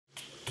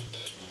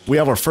we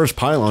have our first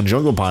pylon,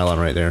 jungle pylon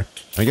right there.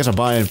 I guess I'll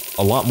buy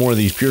a lot more of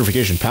these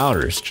purification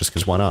powders, just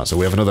because why not? So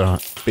we have another,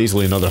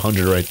 basically another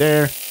 100 right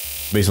there.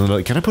 Basically,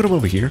 another, can I put them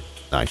over here?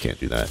 No, I can't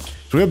do that. So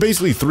we have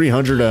basically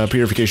 300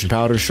 purification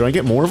powders. Should I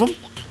get more of them?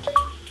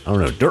 I don't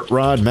know. Dirt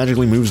rod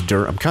magically moves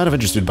dirt. I'm kind of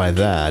interested by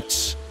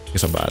that. I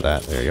guess I'll buy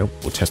that. There you go.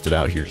 We'll test it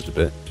out here just a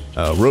bit.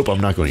 Rope,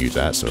 I'm not going to use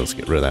that, so let's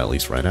get rid of that at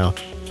least right now.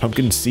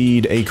 Pumpkin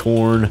seed,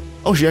 acorn.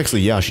 Oh, she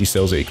actually, yeah, she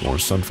sells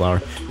acorns.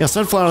 Sunflower. Yeah,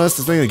 sunflower, that's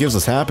the thing that gives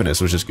us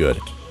happiness, which is good.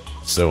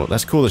 So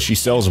that's cool that she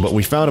sells them, but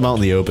we found them out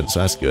in the open, so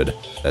that's good.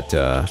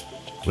 That,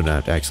 we don't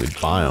have to actually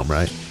buy them,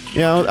 right?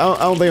 Yeah, I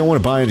don't think I want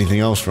to buy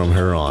anything else from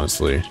her,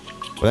 honestly.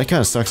 But that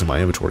kind of sucks in my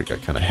inventory.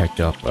 Got kind of hecked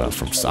up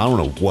from, I don't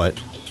know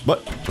what.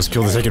 But let's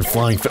kill the second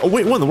flying fish. Oh,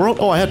 wait, what in the world?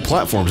 Oh, I had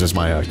platforms as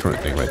my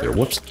current thing right there.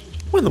 Whoops.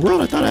 What in the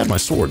world? I thought I had my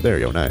sword. There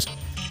you go, nice.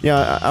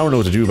 Yeah, I don't know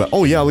what to do about.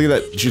 Oh, yeah, look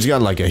at that. She's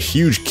got like a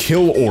huge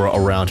kill aura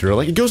around her.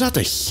 Like, it goes out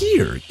to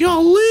here.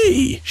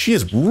 Golly. She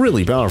is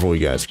really powerful,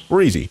 you guys.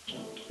 Crazy.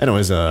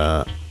 Anyways,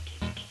 I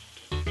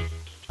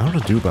don't know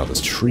what to do about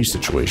this tree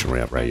situation we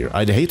have right here.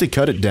 I'd hate to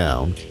cut it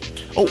down.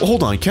 Oh,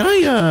 hold on. Can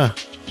I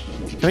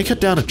cut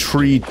down a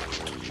tree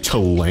to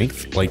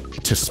length? Like,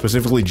 to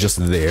specifically just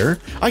there?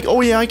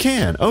 Oh, yeah, I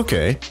can.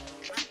 Okay.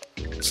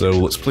 So,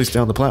 let's place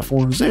down the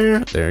platforms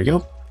there. There you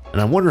go. And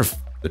I wonder if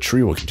the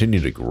tree will continue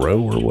to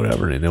grow or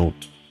whatever, and it'll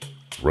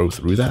grow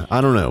through that.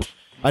 I don't know.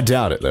 I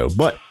doubt it, though.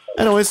 But,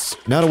 anyways,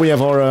 now that we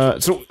have our,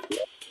 so,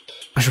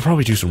 I should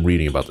probably do some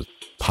reading about the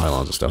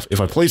pylons and stuff.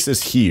 If I place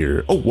this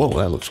here, oh, whoa,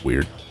 that looks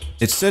weird.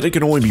 It said it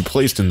can only be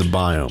placed in the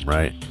biome,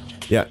 right?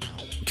 Yeah,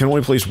 you can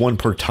only place one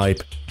per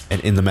type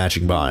and in the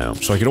matching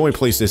biome. So I can only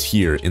place this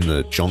here in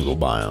the jungle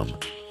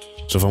biome.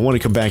 So if I want to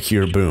come back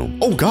here, boom.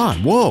 Oh,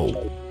 God,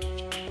 whoa.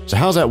 So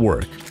how's that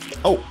work?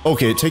 Oh,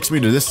 okay, it takes me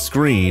to this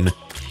screen.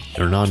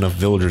 There are not enough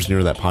villagers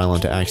near that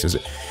pylon to access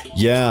it.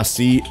 Yeah,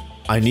 see,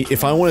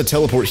 if I want to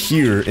teleport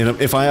here,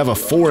 and if I have a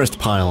forest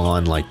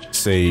pylon, like,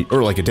 say,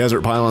 or like a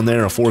desert pylon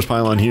there, a forest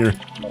pylon here,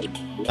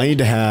 I need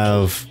to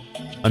have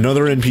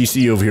another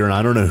NPC over here, and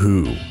I don't know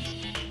who.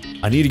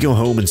 I need to go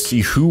home and see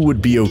who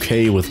would be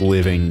okay with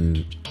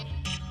living,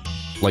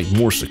 like,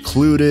 more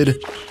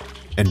secluded,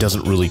 and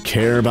doesn't really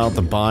care about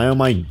the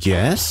biome, I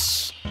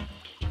guess?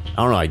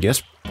 I don't know, I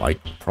guess I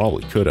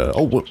probably could have.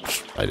 Oh,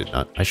 whoops. I did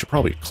not. I should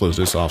probably close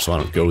this off so I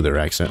don't go there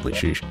accidentally.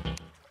 Sheesh.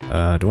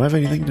 Do I have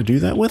anything to do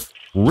that with?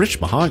 Rich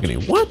mahogany.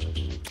 What?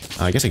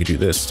 I guess I could do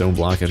this. Stone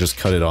block. I just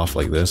cut it off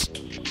like this.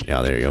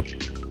 Yeah, there you go.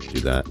 Do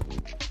that.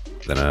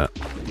 Then,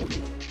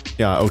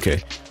 yeah,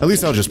 okay. At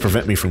least that'll just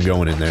prevent me from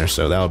going in there,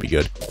 so that'll be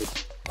good.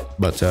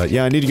 But,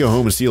 yeah, I need to go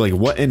home and see, like,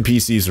 what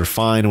NPCs are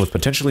fine with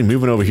potentially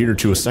moving over here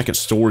to a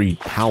second-story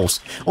house.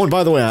 Oh, and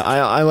by the way,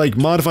 I like,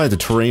 modified the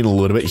terrain a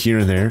little bit here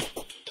and there.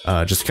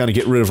 Just kind of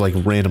get rid of, like,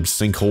 random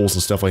sinkholes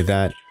and stuff like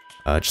that.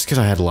 Just because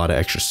I had a lot of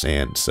extra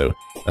sand, so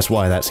that's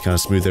why that's kind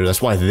of smooth there.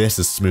 That's why this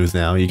is smooth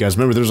now. You guys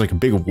remember there was, like, a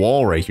big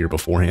wall right here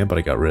beforehand, but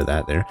I got rid of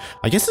that there.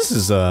 I guess this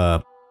is,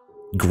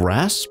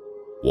 grass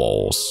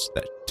walls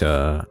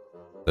that,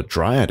 the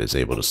Dryad is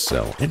able to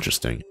sell.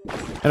 Interesting.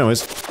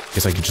 Anyways,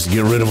 guess I could just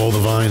get rid of all the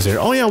vines there.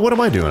 Oh yeah, what am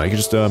I doing? I can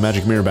just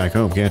magic mirror back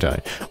home, can't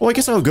I? Oh, I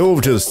guess I'll go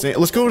over to the sand.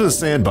 Let's go over to the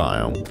sand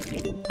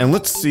biome. And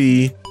let's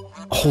see.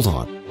 Hold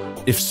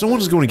on. If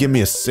someone's going to give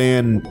me a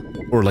sand,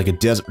 or like a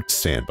desert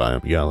sand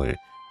biome, golly.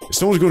 If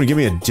someone's going to give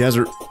me a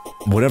desert,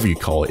 whatever you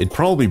call it, it'd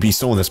probably be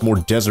someone that's more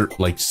desert,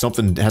 like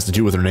something has to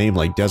do with her name,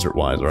 like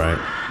desert-wise, right?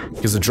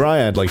 Because the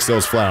Dryad, like,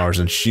 sells flowers,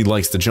 and she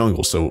likes the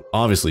jungle, so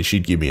obviously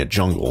she'd give me a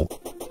jungle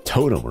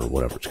totem, or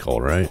whatever it's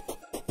called, right?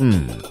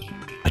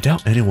 I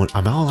doubt anyone,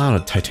 I'm all out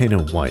of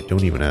titanium white,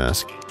 don't even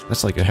ask.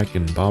 That's like a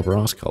heckin' Bob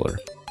Ross color.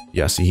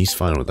 Yeah, see, he's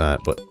fine with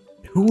that, but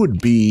who would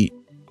be,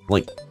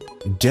 like,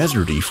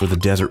 deserty for the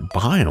desert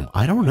biome?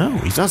 I don't know.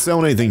 He's not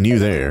selling anything new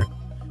there.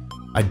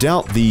 I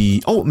doubt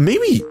the... Oh,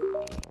 maybe...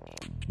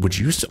 Would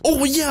you...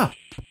 Oh, yeah!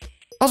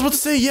 I was about to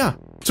say, yeah.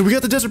 So we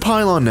got the desert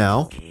pylon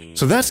now.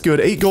 So that's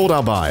good. 8 gold,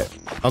 I'll buy it.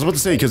 I was about to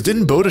say, because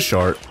didn't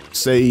Bodashart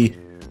say...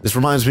 This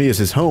reminds me of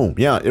his home.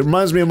 Yeah, it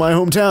reminds me of my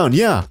hometown.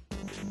 Yeah.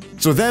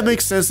 So that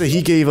makes sense that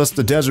he gave us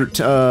the desert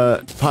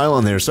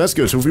pylon there. So that's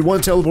good. So if we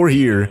want to teleport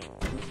here...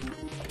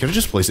 Can I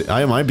just place it?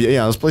 I might be...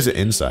 Yeah, let's place it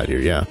inside here.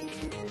 Yeah.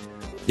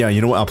 Yeah, you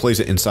know what? I'll place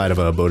it inside of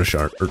a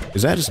Bodashart. Or,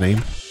 is that his name?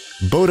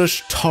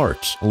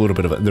 Bodashtart. A little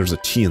bit of it. There's a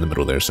T in the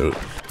middle there. So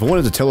if I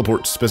wanted to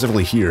teleport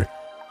specifically here.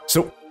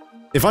 So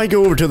if I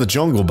go over to the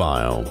jungle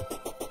biome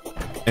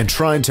and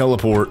try and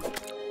teleport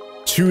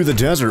to the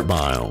desert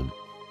biome,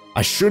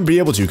 I should be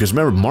able to, because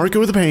remember,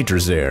 Marco the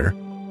Painter's there,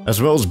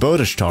 as well as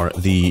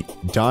Bodashtart, the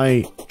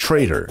dye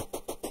trader.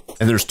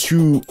 And there's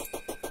 2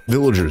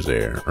 villagers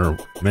there, or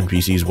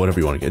NPCs, whatever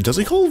you want to get. Does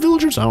he call them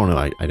villagers? I don't know.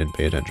 I didn't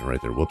pay attention right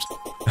there. Whoops.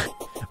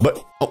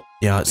 But, oh,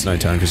 yeah, it's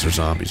nighttime because there's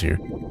zombies here.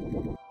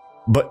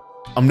 But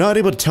I'm not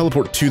able to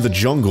teleport to the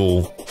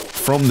jungle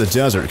from the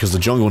desert because the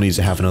jungle needs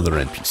to have another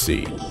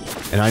NPC.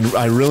 And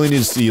I really need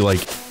to see,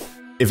 like,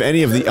 if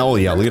any of the... Oh,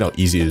 yeah, look at how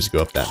easy it is to go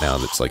up that now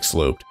that's, like,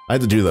 sloped. I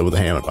had to do that with a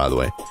hammer, by the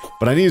way.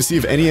 But I need to see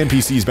if any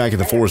NPCs back at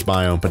the forest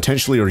biome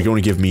potentially are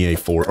going to give me a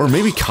 4. Or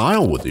maybe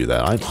Kyle would do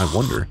that. I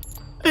wonder.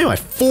 Anyway,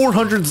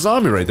 400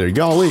 zombie right there.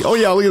 Golly. Oh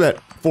yeah, look at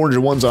that.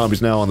 401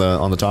 zombies now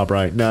on the top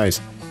right.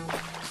 Nice.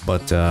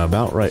 But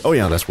about right. Oh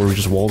yeah, that's where we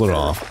just walled it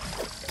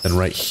off. And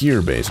right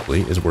here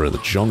basically is where the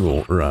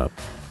jungle or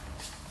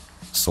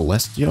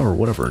Celestia or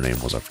whatever her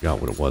name was. I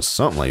forgot what it was.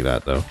 Something like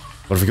that though.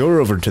 But if we go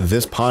over to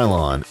this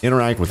pylon,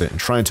 interact with it, and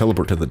try and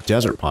teleport to the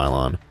desert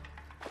pylon,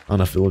 not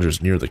enough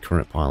villagers near the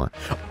current pylon.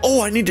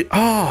 Oh, I need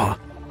to.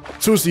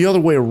 So it's the other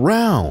way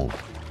around.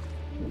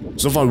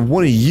 So if I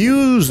want to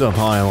use a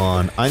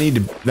pylon, I need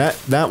to.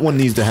 That one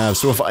needs to have.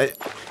 So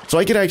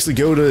I could actually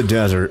go to the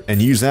desert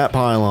and use that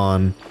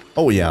pylon.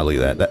 Oh yeah, look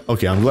at that.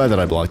 Okay, I'm glad that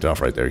I blocked it off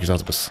right there because I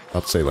was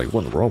about to say like,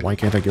 what in the world? Why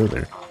can't I go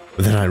there?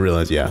 But then I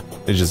realized, yeah,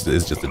 it's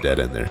just a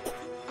dead end there.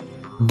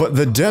 But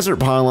the desert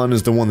pylon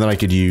is the one that I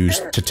could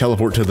use to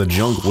teleport to the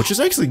jungle, which is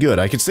actually good.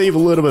 I could save a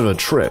little bit of a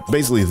trip.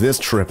 Basically, this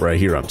trip right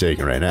here I'm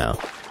taking right now.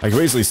 I can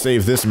basically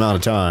save this amount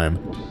of time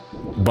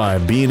by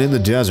being in the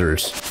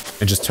desert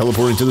and just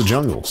teleporting to the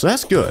jungle. So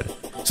that's good.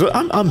 So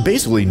I'm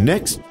basically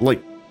next,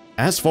 like,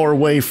 as far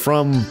away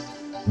from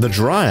the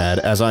Dryad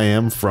as I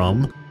am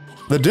from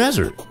the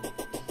desert.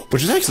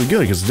 Which is actually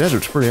good, because the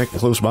desert's pretty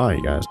close by,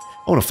 you guys.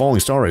 Oh, and a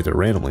falling star right there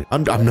randomly.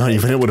 I'm not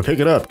even able to pick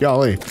it up,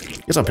 golly.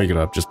 Guess I'll pick it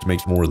up just to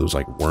make more of those,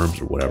 like, worms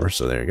or whatever,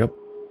 so there you go.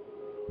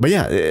 But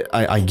yeah,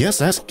 I guess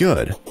that's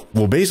good.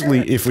 Well,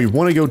 basically, if we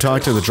want to go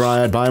talk to the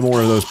Dryad, buy more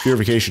of those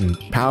purification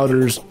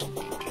powders,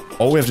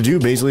 all we have to do,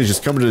 basically, is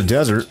just come to the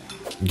desert,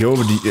 go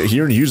over to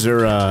here and use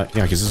their, yeah,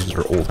 because this is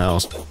their old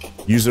house.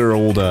 Use their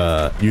old,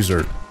 use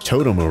their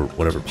totem or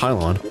whatever,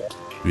 pylon.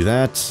 Do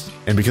that.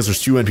 And because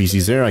there's 2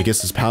 NPCs there, I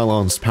guess this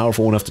pylon's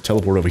powerful enough to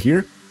teleport over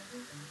here.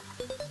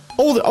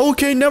 Oh,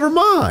 okay, never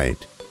mind.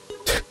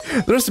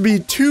 There has to be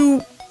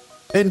 2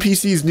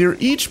 NPCs near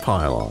each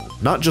pylon.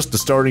 Not just the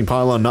starting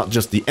pylon, not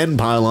just the end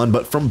pylon,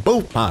 but from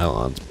both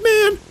pylons.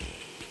 Man!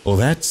 Well,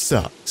 that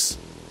sucks.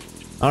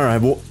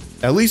 Alright, well,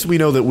 at least we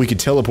know that we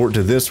could teleport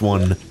to this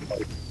one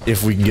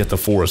if we can get the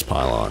forest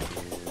pylon.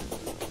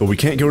 But we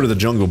can't go to the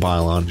jungle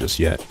pylon just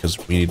yet, because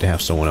we need to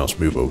have someone else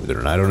move over there,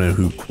 and I don't know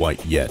who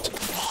quite yet.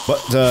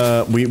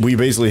 But, we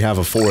basically have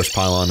a forest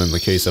pylon in the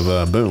case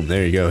of, boom,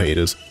 there you go,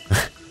 haters.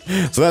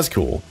 So that's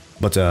cool.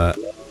 But,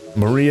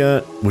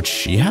 Maria, would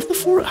she have the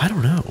forest? I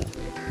don't know.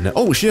 No.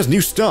 Oh, she has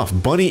new stuff.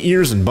 Bunny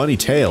ears and bunny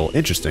tail.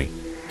 Interesting.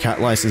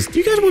 Cat license. Do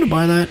you guys want to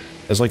buy that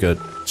as like a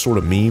sort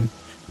of meme?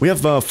 We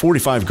have,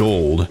 45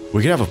 gold.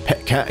 We could have a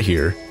pet cat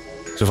here.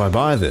 So if I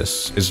buy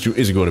this, is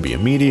it going to be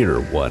immediate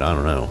or what? I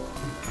don't know.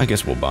 I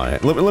guess we'll buy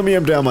it. Let me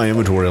empty out my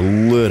inventory a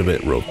little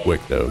bit real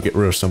quick, though. Get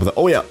rid of some of the...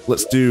 Oh, yeah.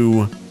 Let's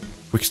do...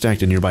 Quick stack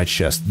to nearby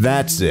chest.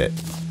 That's it.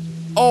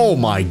 Oh,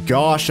 my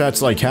gosh.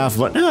 That's like half of...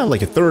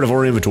 like a third of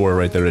our inventory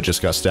right there that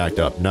just got stacked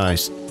up.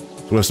 Nice.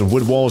 So we have some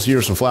wood walls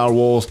here, some flower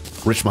walls.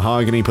 Rich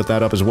mahogany. Put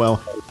that up as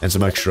well. And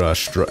some extra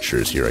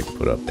structures here I can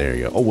put up. There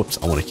you go. Oh, whoops.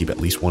 I want to keep at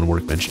least 1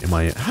 workbench in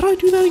my... How do I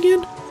do that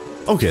again?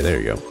 Okay, there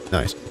you go.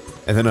 Nice.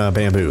 And then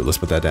bamboo. Let's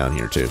put that down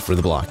here, too, for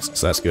the blocks.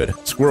 So that's good.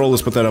 Squirrel.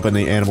 Let's put that up in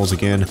the animals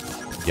again.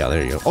 Yeah,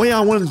 there you go. Oh yeah,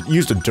 I wanted to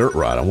use the dirt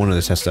rod. I wanted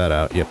to test that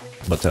out. Yep.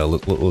 But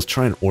let's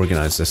try and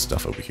organize this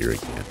stuff over here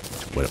again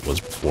to what it was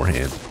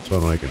beforehand.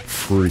 So I can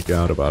freak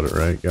out about it,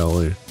 right,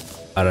 golly?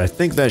 And I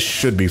think that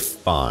should be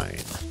fine.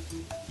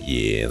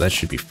 Yeah, that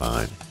should be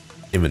fine.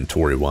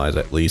 Inventory-wise,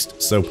 at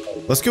least. So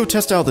let's go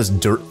test out this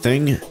dirt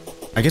thing.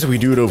 I guess if we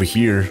do it over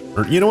here,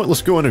 or you know what?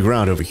 Let's go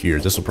underground over here.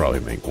 This will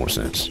probably make more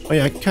sense. Oh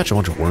yeah, I can catch a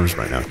bunch of worms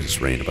right now because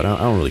it's raining, but I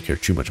don't really care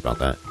too much about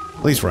that.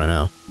 At least right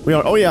now. We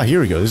are. Oh yeah,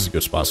 here we go. This is a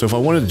good spot. So if I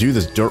wanted to do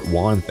this dirt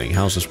wand thing,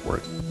 how's this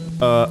work?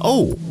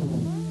 Oh.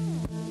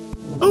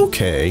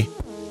 Okay.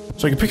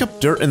 So I can pick up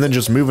dirt and then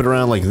just move it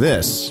around like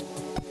this.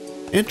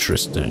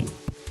 Interesting.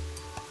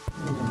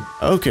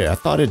 Okay, I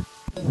thought it'd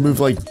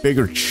move like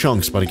bigger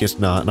chunks, but I guess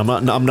not.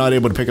 And I'm not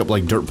able to pick up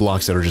like dirt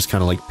blocks that are just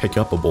kind of like pick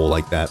upable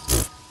like that.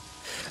 Pfft.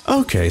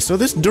 Okay, so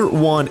this dirt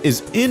wand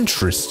is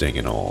interesting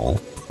and all.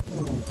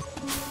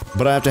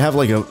 But I have to have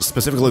like a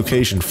specific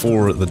location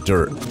for the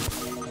dirt.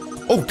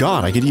 Oh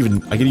god, I could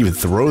even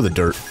throw the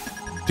dirt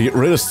to get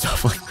rid of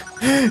stuff like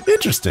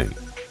interesting.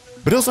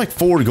 But it was like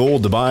 4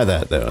 gold to buy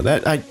that though.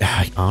 That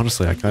I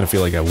honestly I kind of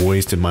feel like I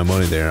wasted my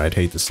money there. I'd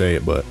hate to say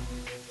it, but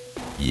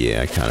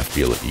yeah, I kind of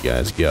feel it, you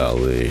guys.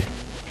 Golly.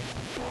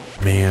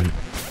 Man.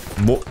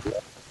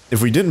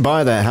 If we didn't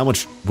buy that, how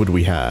much would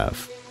we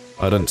have?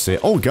 I didn't say.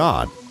 Oh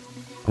god.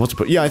 What's it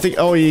put? Yeah, I think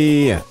oh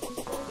yeah.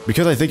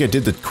 Because I think I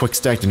did the quick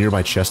stack to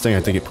nearby chest thing,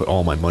 I think it put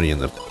all my money in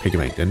the piggy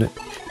bank, didn't it?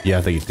 Yeah,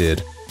 I think it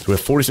did. So we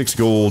have 46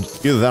 gold.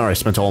 Either that or I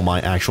spent all my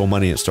actual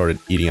money and started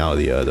eating out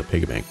of the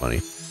piggy bank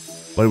money.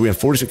 But we have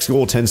 46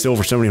 gold, 10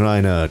 silver,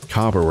 79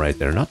 copper right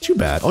there. Not too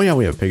bad. Oh yeah,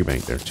 we have a piggy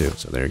bank there too.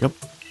 So there you go.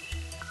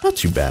 Not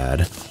too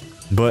bad.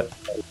 But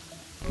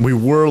we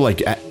were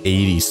like at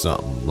 80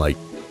 something, like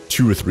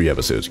 2 or 3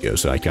 episodes ago.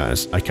 So I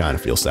kind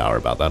of feel sour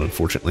about that,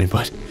 unfortunately.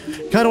 But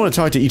kind of want to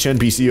talk to each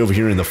NPC over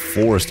here in the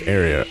forest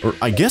area. Or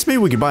I guess maybe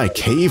we could buy a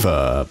cave,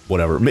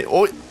 whatever.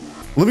 Oh,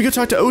 let me go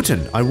talk to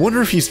Oten. I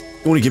wonder if he's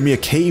going to give me a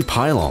cave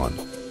pylon.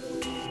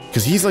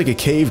 Because he's like a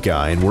cave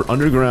guy, and we're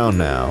underground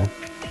now.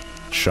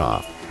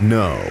 Shop.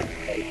 No.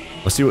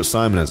 Let's see what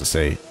Simon has to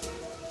say.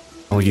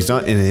 Oh, he's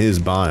not in his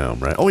biome,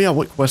 right? Oh yeah,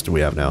 what quest do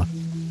we have now?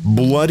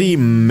 Bloody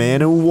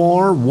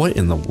Manowar? What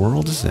in the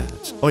world is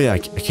that? Oh yeah, I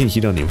can't, he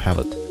doesn't even have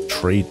a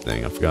trade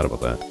thing. I forgot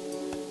about that.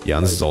 Yeah,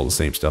 and this is all the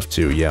same stuff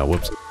too. Yeah,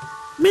 whoops.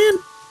 Man,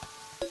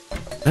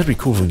 that'd be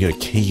cool if we can get a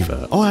cave.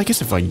 Oh, I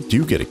guess if I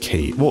do get a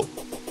cave, well,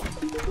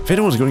 if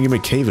anyone's going to give me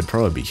a cave, it'd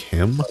probably be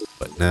him.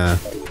 But nah,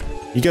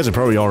 you guys are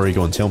probably already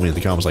going to tell me in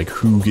the comments like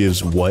who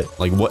gives what,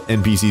 like what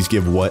NPCs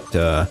give what.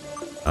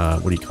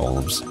 What do you call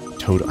them?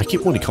 Totem. I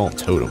keep wanting to call them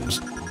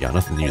totems. Yeah,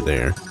 nothing new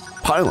there.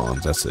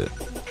 Pylons. That's it.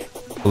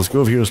 Well, let's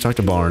go over here. Let's talk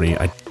to Barney.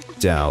 I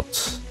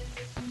doubt.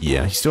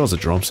 Yeah, he still has a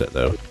drum set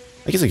though.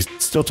 I guess I can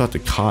still talk to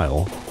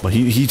Kyle, but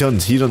he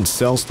doesn't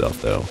sell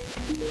stuff though.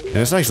 And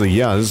it's actually,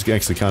 yeah, this is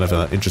actually kind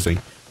of interesting.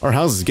 Our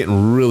house is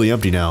getting really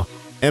empty now.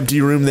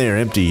 Empty room there,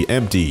 empty,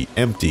 empty,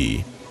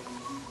 empty.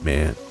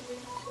 Man,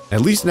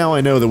 at least now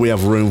I know that we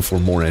have room for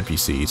more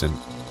NPCs, and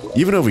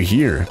even over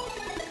here,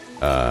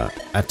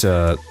 at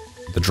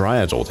the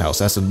Dryad's old house,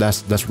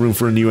 that's room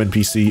for a new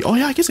NPC. Oh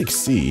yeah, I guess I can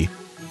see.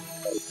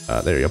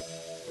 There you go.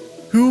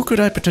 Who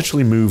could I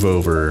potentially move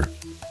over?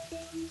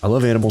 I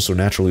love animals, so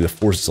naturally the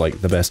forest is like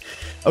the best.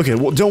 Okay,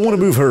 well, don't want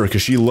to move her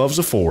because she loves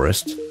the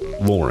forest.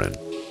 Lauren,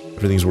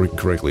 everything's working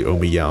correctly. Oh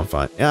me, yeah, I'm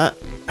fine. I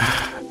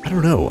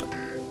don't know.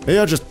 Maybe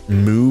I'll just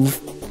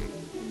move.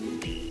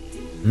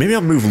 Maybe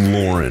I'll move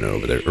Lauren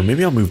over there, or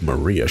maybe I'll move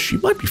Maria. She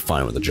might be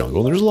fine with the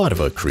jungle. There's a lot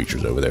of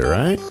creatures over there,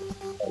 right?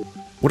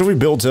 What if we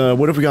built?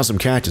 What if we got some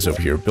cactus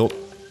over here? Built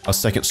a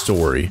second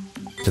story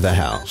to the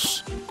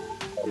house.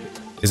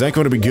 Is that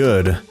going to be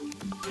good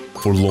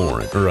for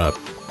Lauren or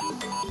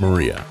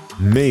Maria?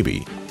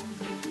 Maybe.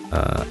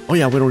 Oh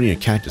yeah, we don't need a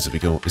cactus if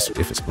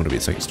it's going to be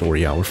a second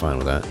story. Yeah, we're fine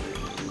with that.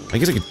 I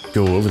guess I could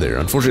go over there.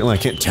 Unfortunately, I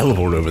can't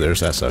teleport over there,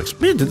 so that sucks.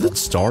 Man, did that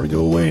star go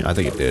away? I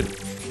think it did.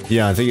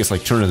 Yeah, I think it's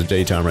like turn of the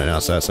daytime right now,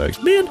 so that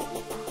sucks. Man.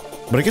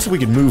 But I guess we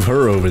could move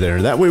her over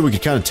there. That way we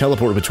could kind of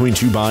teleport between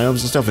two biomes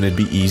and stuff, and it'd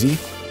be easy.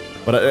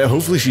 But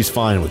hopefully she's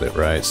fine with it,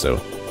 right?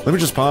 So let me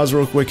just pause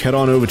real quick, head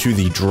on over to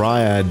the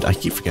Dryad. I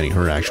keep forgetting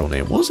her actual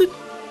name. What was it?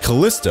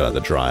 Callista,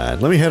 the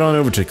Dryad. Let me head on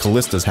over to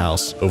Callista's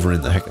house over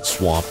in the heckin'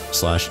 swamp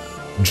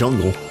 /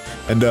 jungle.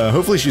 And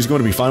hopefully she's going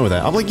to be fine with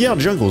that. I'm like, yeah,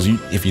 jungles.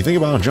 If you think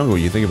about a jungle,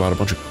 you think about a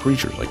bunch of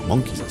creatures like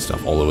monkeys and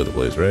stuff all over the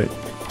place, right?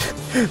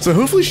 So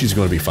hopefully she's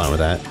going to be fine with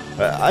that.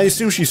 I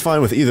assume she's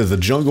fine with either the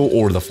jungle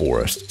or the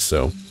forest.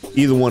 So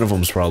either one of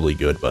them is probably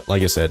good. But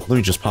like I said, let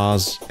me just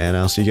pause and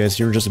I'll see you guys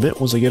here in just a bit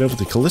once I get over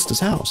to Callista's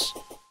house.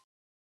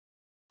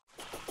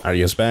 Alright,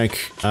 guys,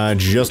 back. I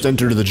just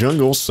entered the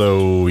jungle,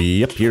 so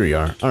yep, here we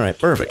are. Alright,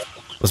 perfect.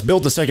 Let's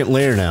build the second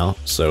layer now,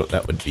 so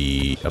that would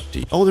be up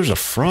to... Oh, there's a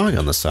frog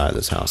on the side of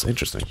this house.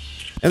 Interesting.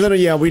 And then,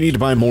 yeah, we need to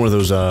buy more of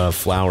those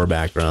flower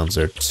backgrounds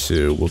there,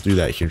 too. We'll do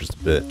that here in just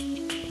a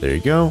bit. There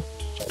you go.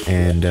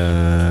 And,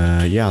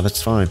 yeah,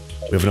 that's fine.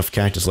 We have enough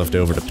cactus left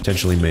over to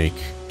potentially make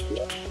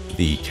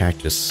the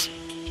cactus...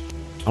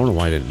 I don't know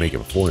why I didn't make it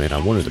beforehand. I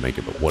wanted to make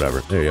it, but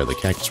whatever. There you go, the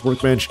cactus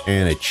workbench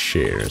and a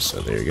chair. So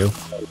there you go.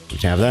 We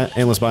can have that.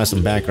 And let's buy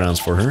some backgrounds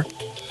for her.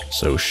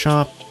 So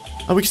shop.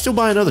 Oh, we can still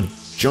buy another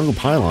jungle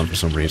pylon for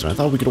some reason. I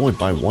thought we could only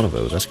buy one of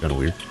those. That's kind of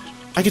weird.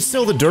 I could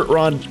sell the dirt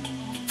rod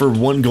for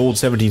 1 gold,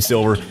 17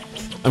 silver.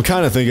 I'm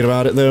kind of thinking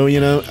about it though, you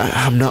know.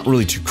 I'm not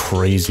really too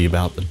crazy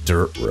about the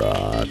dirt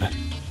rod.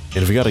 And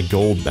if we got a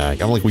gold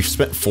back, I'm like, we've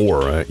spent 4,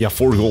 right? Yeah,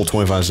 4 gold,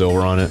 25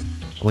 silver on it.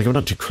 I'm like, I'm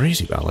not too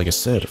crazy about it. Like I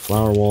said, a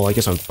flower wall, I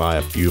guess I'll buy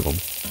a few of them.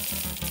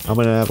 I'm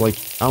gonna have like,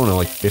 I don't know,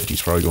 like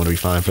 50's probably going to be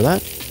fine for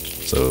that.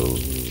 So,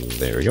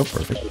 there we go,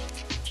 perfect.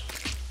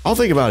 I'll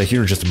think about it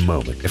here in just a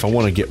moment, if I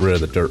want to get rid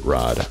of the dirt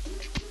rod.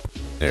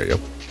 There you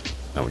go.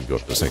 Now we can go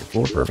up to the second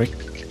floor,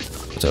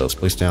 perfect. So let's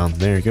place down,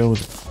 there you go,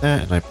 with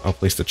that, and I'll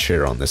place the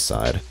chair on this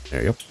side.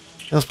 There you go.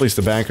 Now let's place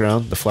the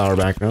background, the flower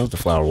background, the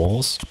flower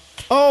walls.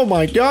 Oh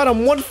my god,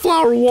 I'm 1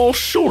 flower wall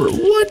short,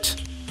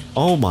 what?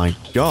 Oh my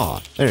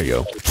god, there you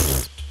go.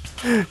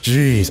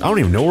 Jeez, I don't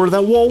even know where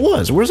that wall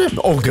was. Where's that?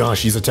 Oh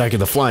gosh, he's attacking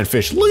the flying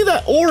fish. Look at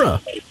that aura.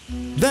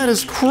 That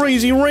is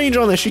crazy range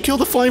on that. She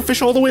killed the flying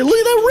fish all the way. Look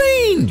at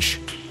that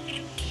range.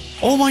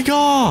 Oh my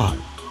god.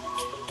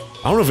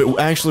 I don't know if it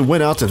actually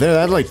went out to there.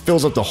 That like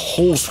fills up the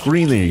whole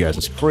screen there, you guys.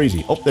 It's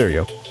crazy. Oh, there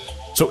you go.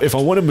 So if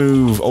I want to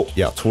move, oh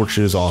yeah,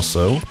 torches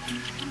also.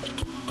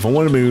 If I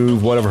want to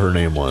move whatever her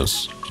name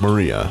was,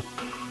 Maria.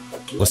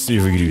 Let's see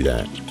if we can do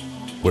that.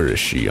 Where is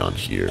she on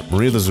here?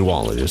 Maria the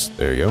zoologist.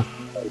 There you go.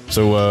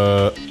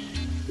 So,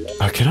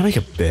 can I make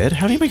a bed?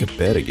 How do you make a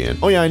bed again?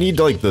 Oh yeah, I need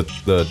like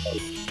the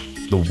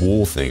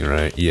wool thing,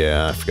 right?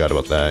 Yeah, I forgot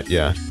about that.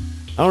 Yeah,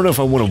 I don't know if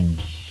I want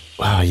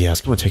to. Yeah,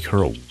 it's gonna take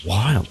her a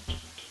while.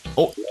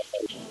 Oh,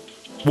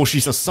 well,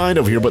 she's assigned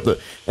over here, but the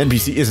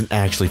NPC isn't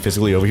actually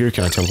physically over here.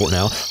 Can I teleport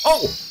now?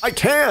 Oh, I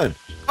can.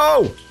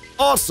 Oh,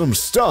 awesome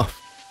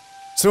stuff.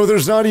 So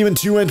there's not even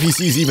 2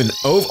 NPCs even.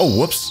 Oh,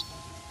 whoops.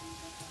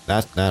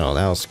 That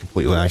was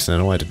completely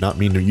accidental. I did not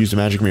mean to use the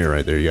magic mirror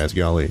right there, you guys.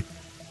 Golly.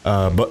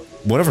 But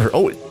whatever her.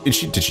 Oh, did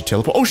she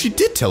teleport? Oh, she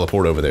did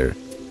teleport over there.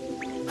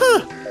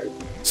 Huh.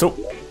 So,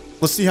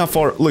 let's see how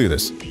far. Look at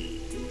this.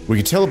 We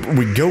can teleport.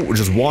 We go. We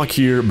just walk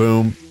here.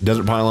 Boom.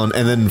 Desert pylon,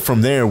 and then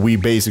from there we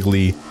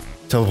basically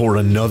teleport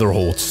another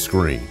whole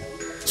screen.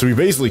 So we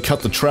basically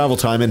cut the travel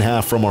time in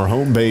half from our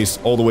home base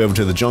all the way over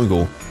to the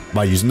jungle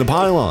by using the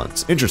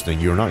pylons. Interesting,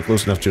 you're not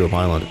close enough to a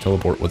pylon to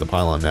teleport with a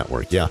pylon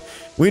network. Yeah,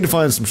 we need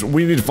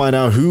to find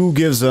out who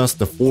gives us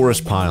the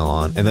forest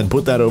pylon and then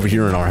put that over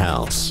here in our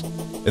house.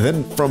 And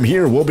then from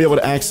here, we'll be able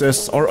to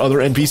access our other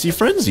NPC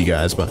friends, you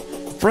guys. But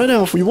for right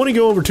now, if we want to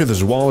go over to the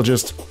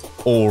zoologist,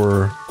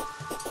 or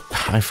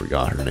I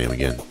forgot her name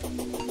again.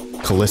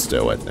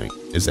 Callisto, I think.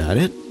 Is that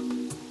it?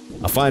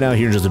 I'll find out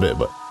here in just a bit,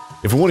 but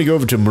if we want to go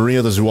over to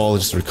Maria the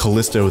zoologist or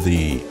Callisto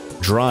the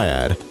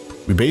dryad,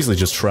 we basically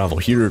just travel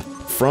here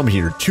from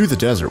here to the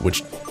desert,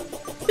 which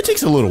it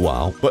takes a little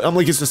while, but I'm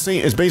like, it's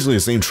basically the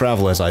same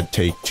travel as I'd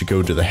take to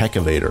go to the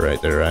Heckavator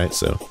right there, right?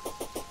 So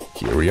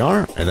here we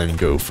are, and then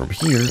go from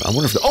here. I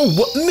wonder if oh,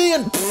 what,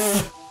 man!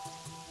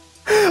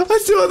 I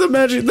still have the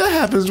magic. That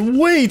happens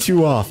way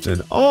too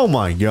often. Oh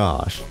my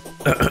gosh.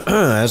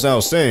 As I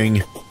was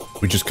saying,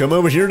 we just come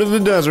over here to the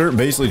desert,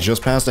 basically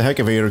just past the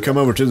Heckavator, come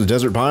over to the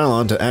desert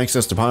pylon to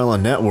access the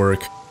pylon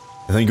network,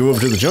 and then go over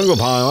to the jungle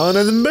pylon,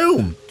 and then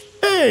boom!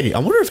 Hey, I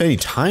wonder if any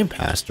time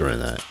passed during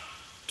that.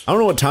 I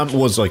don't know what time it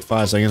was like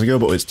 5 seconds ago,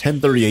 but it's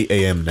 10:38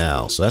 a.m.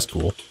 now, so that's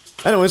cool.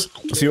 Anyways,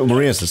 let's see what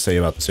Maria has to say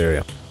about this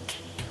area.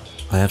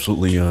 I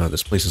absolutely,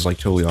 this place is like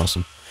totally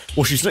awesome.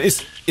 Well,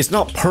 it's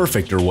not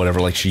perfect or whatever,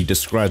 like she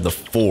described the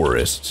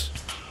forest.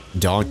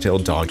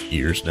 Dog-tailed dog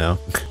ears now.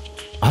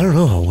 I don't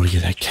know if I want to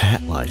get that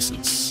cat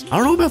license. I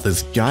don't know about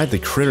this guide, the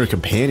critter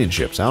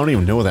companionships. I don't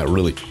even know what that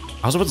really...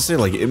 I was about to say,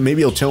 like,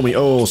 maybe it'll tell me,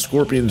 oh,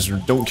 scorpions,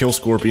 don't kill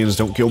scorpions,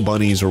 don't kill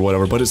bunnies or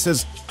whatever, but it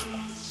says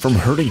from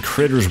hurting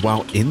critters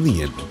while in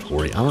the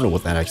inventory. I don't know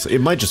what that actually...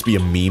 It might just be a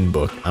meme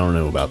book. I don't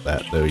know about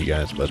that, though, you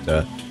guys, but,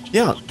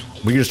 yeah.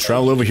 We can just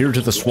travel over here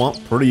to the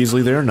swamp pretty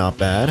easily there, not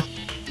bad.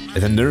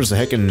 And then there's the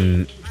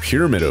heckin'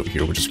 pyramid over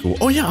here, which is cool.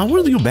 Oh yeah, I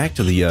wanted to go back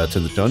to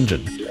the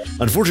dungeon.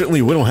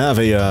 Unfortunately, we don't have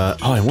a, oh,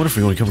 I wonder if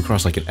we're going to come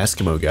across like an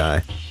Eskimo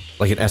guy.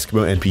 Like an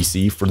Eskimo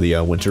NPC for the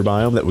winter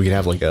biome, that we could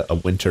have like a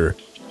winter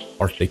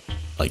Arctic,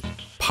 like,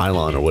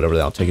 pylon or whatever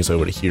that'll take us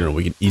over to here, and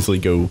we can easily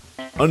go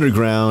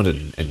underground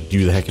and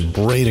do the heckin'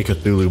 Braid of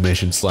Cthulhu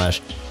mission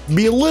 /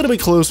 be a little bit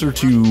closer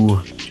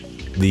to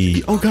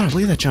the, oh god,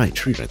 look at that giant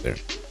tree right there.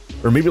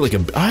 Or maybe like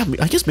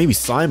I guess maybe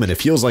Simon,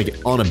 if he was like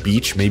on a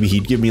beach, maybe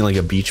he'd give me like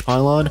a beach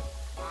pylon.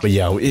 But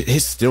yeah,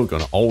 it's still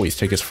gonna always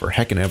take us for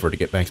heckin' ever to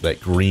get back to that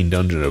green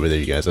dungeon over there,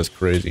 you guys. That's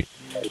crazy.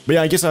 But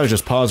yeah, I guess I would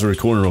just pause the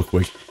recording real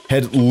quick.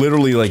 Head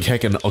literally like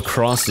heckin'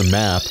 across the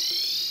map.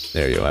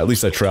 There you go. At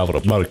least I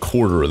traveled about a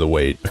quarter of the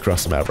way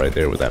across the map right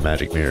there with that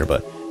magic mirror.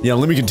 But yeah,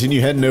 let me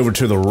continue heading over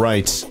to the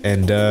right.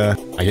 And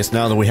I guess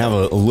now that we have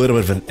a little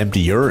bit of an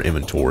emptier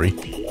inventory,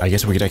 I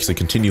guess we could actually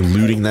continue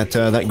looting that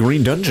that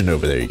green dungeon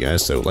over there, you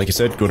guys. So like I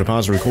said, go to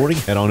pause the recording,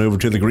 head on over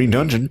to the green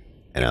dungeon,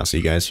 and I'll see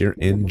you guys here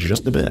in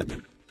just a bit.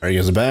 Alright,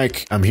 guys, I'm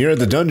back. I'm here at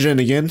the dungeon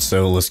again,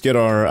 so let's get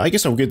our, I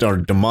guess I'll get our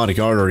demonic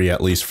artery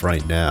at least for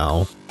right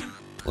now.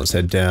 Let's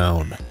head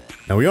down.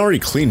 Now, we already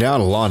cleaned out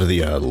a lot of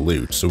the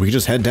loot, so we can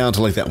just head down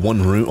to like that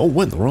one room. Oh,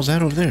 what in the world's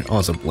that over there? Oh,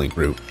 it's a blink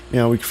root.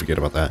 Yeah, we can forget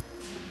about that.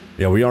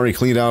 Yeah, we already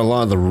cleaned out a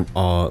lot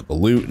of the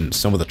loot and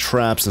some of the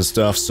traps and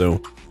stuff,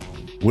 so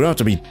we don't have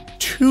to be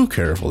too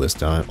careful this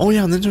time. Oh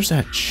yeah, and then there's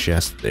that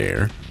chest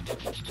there.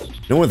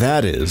 You know what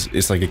that is?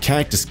 It's like a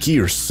cactus key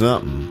or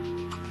something.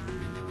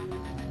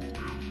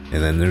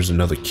 And then there's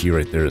another key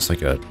right there. It's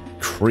like a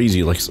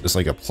crazy, like it's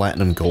like a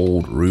platinum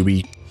gold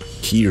ruby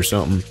key or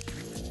something.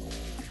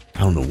 I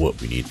don't know what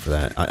we need for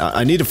that.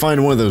 I need to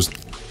find one of those.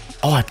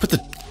 Oh, I put the.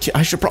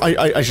 I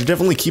should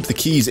definitely keep the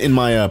keys in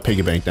my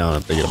piggy bank now.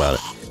 I'm thinking about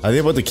it. I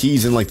think about the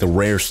keys in like the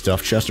rare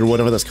stuff chest or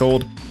whatever that's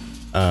called.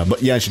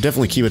 But yeah, I should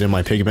definitely keep it in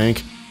my piggy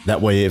bank.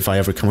 That way, if I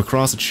ever come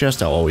across a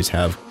chest, I'll always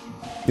have,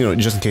 you know,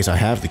 just in case I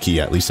have the key,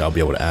 at least I'll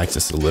be able to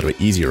access it a little bit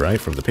easier, right,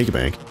 from the piggy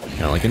bank.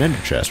 Kind of like an ender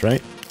chest,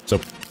 right? So,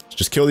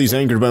 just kill these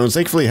angry bones.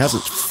 Thankfully, it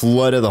hasn't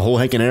flooded the whole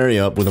heckin'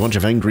 area up with a bunch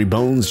of angry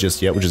bones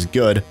just yet, which is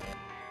good.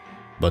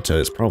 But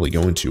it's probably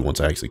going to once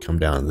I actually come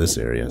down in this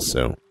area,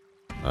 so...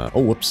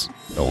 oh, whoops.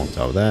 Fell on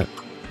top of that.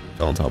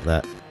 Fell on top of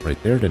that.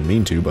 Right there. Didn't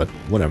mean to, but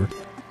whatever.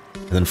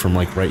 And then from,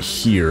 like, right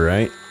here,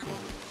 right?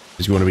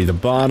 Is going to be the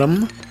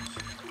bottom.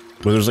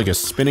 Where there's, like, a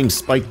spinning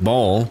spiked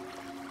ball.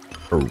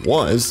 Or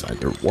was.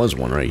 There was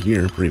one right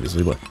here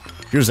previously, but...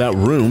 Here's that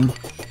room.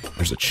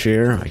 There's a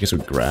chair. I guess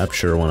we'd grab.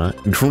 Sure, why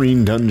not?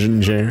 Green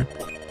dungeon chair.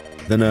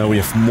 Then, we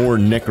have more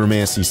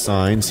necromancy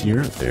signs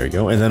here. There you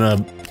go. And then,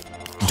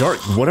 dark...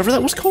 Whatever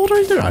that was called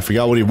right there. I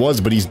forgot what he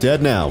was, but he's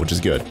dead now, which is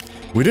good.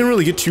 We didn't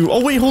really get to...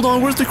 Oh, wait, hold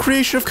on. Where's the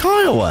creation of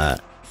Kyle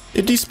at?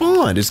 It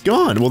despawned. It's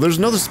gone. Well, there's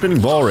another spinning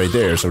ball right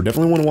there, so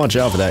definitely want to watch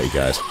out for that, you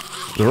guys.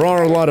 There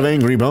are a lot of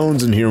angry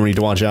bones in here we need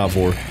to watch out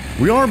for.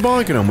 We are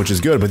bonking them, which is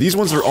good, but these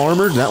ones are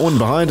armored. That one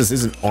behind us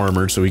isn't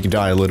armored, so we can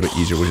die a little bit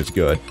easier, which is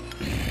good.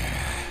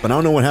 But I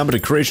don't know what happened to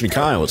creation of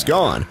Kyle. It's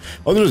gone.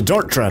 Oh, there's a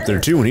dart trap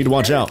there, too. We need to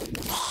watch out.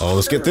 Oh,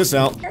 let's get this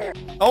out.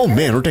 Oh,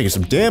 man, we're taking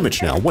some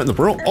damage now. What in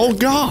the world? Oh,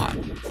 God.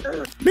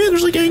 Man,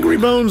 there's like angry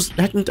bones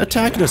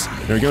attacking us.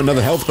 There we go,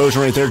 another health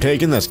potion right there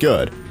taken. That's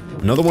good.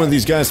 Another one of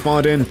these guys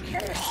spawned in,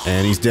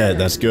 and he's dead.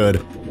 That's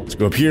good. Let's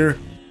go up here.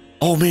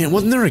 Oh man,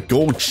 wasn't there a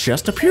gold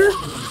chest up here?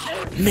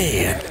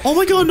 Man. Oh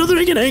my god, another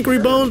angry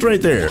bones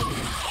right there.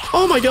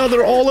 Oh my god,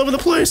 they're all over the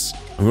place.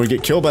 I'm gonna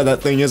get killed by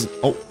that thing,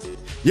 oh.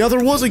 Yeah,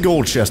 there was a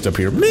gold chest up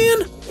here.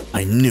 Man,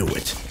 I knew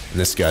it. And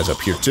this guy's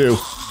up here too.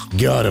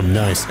 Got him,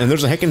 nice. And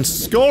there's a heckin'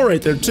 skull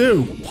right there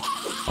too.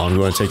 Oh, I'm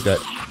gonna take that.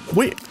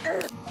 Wait.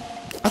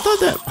 I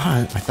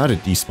thought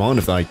it despawned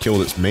if I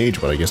killed its mage,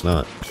 but I guess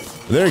not.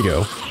 There you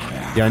go.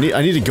 Yeah, I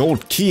need a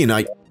gold key and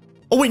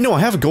oh wait, no,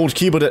 I have a gold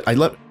key, but I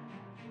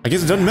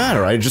guess it doesn't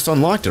matter. I just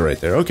unlocked it right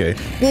there. Okay.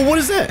 Well, what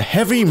is that?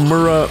 Heavy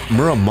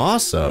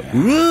Muramasa.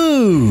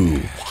 Ooh.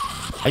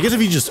 I guess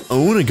if you just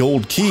own a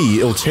gold key,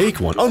 it'll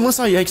take one. Unless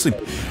I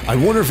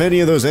wonder if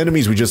any of those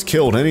enemies we just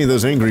killed, any of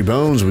those angry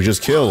bones we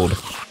just killed,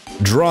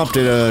 dropped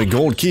a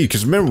gold key.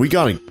 Because remember, we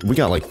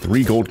got like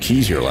 3 gold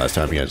keys here last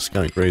time. Yeah, it's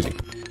kind of crazy.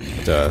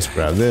 But, let's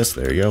grab this.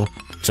 There you go.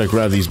 So I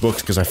grabbed these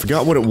books because I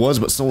forgot what it was,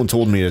 but someone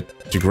told me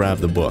to grab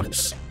the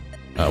books.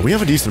 We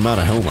have a decent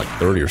amount of health, like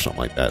 30 or something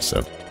like that.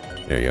 So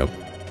there you go.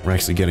 We're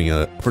actually getting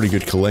a pretty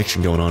good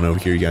collection going on over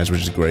here, you guys,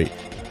 which is great.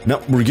 Now,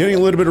 we're getting a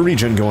little bit of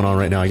regen going on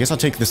right now. I guess I'll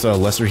take this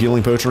lesser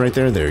healing potion right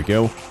there. There you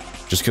go.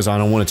 Just because I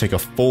don't want to take a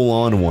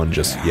full-on one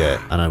just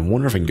yet. And I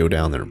wonder if I can go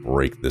down there and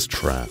break this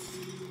trap.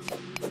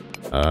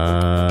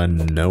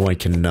 No, I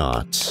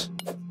cannot.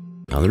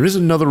 Now, there is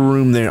another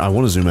room there. I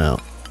want to zoom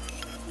out.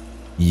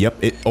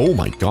 Yep, oh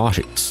my gosh,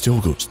 it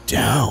still goes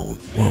down.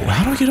 Whoa,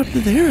 how do I get up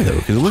to there, though?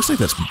 Because it looks like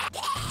that's...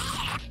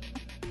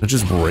 I'll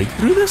just break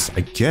through this?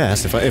 I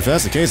guess. If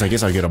that's the case, I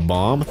guess I'll get a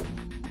bomb.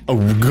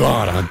 Oh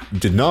god, I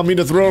did not mean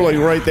to throw like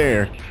right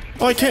there.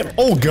 Oh, I can't.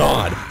 Oh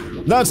god,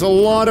 that's a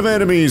lot of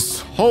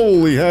enemies.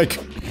 Holy heck.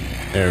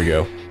 There we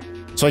go.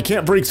 So I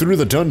can't break through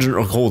the dungeon.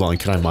 Oh, hold on,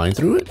 can I mine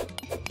through it?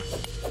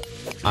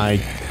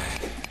 I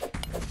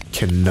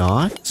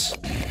cannot.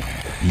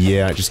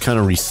 Yeah, it just kind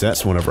of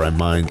resets whenever I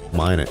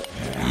mine it.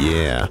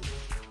 Yeah.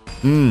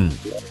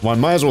 Well, I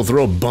might as well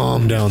throw a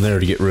bomb down there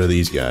to get rid of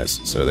these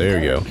guys. So there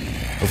you go.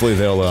 Hopefully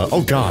they'll,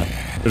 oh god.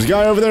 There's a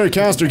guy over there, a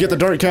caster. Get the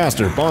dart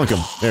caster. Bonk him.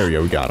 There we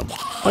go, we got him.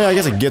 Oh yeah, I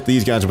guess I can get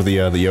these guys with the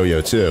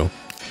yo-yo too.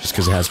 Just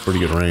because it has pretty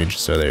good range.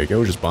 So there you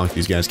go, just bonk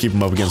these guys. Keep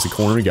them up against the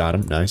corner. We got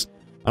him. Nice.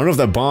 I don't know if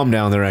that bomb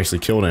down there actually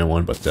killed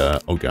anyone, but,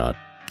 oh god.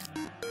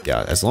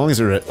 Yeah, as long as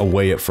they're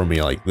away from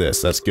me like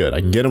this, that's good.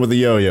 I can get them with the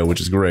yo-yo, which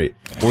is great.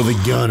 Or the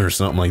gun or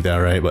something like that,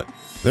 right? But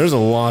there's a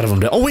lot of them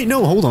down. Oh wait,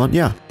 no, hold on,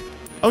 yeah.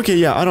 Okay,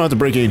 yeah, I don't have to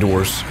break any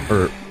doors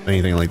or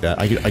anything like that.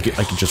 I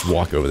could just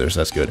walk over there, so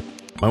that's good.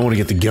 I want to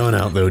get the gun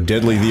out though.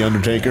 Deadly the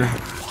Undertaker.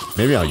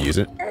 Maybe I'll use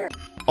it.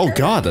 Oh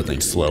god, that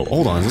thing's slow.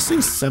 Hold on, is this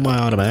thing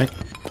semi-automatic?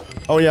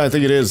 Oh yeah, I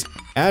think it is.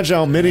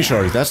 Agile mini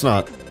shark.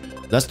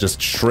 That's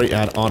just straight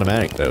out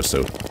automatic though.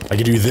 So I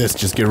can do this.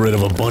 Just get rid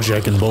of a bunch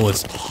of heckin'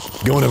 bullets.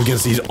 Going up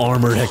against these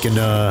armored heckin'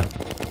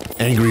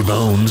 angry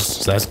bones.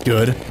 So that's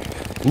good.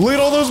 Look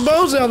at all those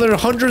bones out there.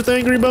 100th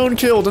angry bone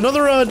killed.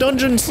 Another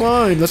dungeon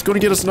slime. That's going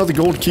to get us another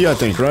gold key, I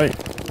think, right?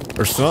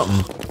 Or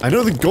something. I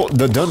know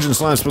the dungeon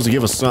slime is supposed to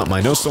give us something.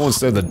 I know someone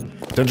said the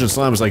dungeon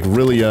slime was like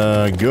really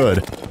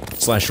good.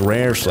 Slash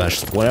rare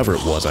slash whatever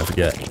it was. I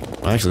forget.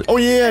 Actually, oh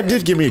yeah, it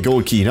did give me a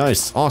gold key.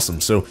 Nice. Awesome.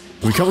 So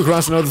if we come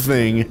across another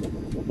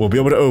thing, we'll be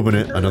able to open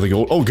it. Another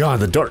gold. Oh god,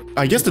 the dart.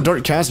 I guess the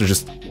dart caster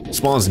just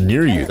spawns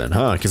near you then,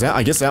 huh? Because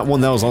I guess that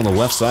one that was on the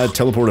left side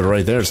teleported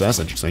right there. So that's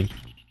interesting.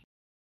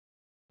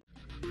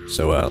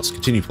 So let's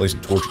continue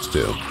placing torches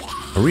too.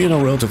 Are we in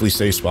a relatively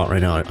safe spot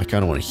right now? I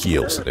kind of want to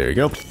heal, so there you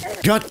go.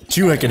 Got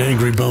 2 heckin'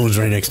 angry bones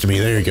right next to me,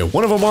 there you go.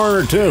 One of them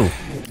armored too.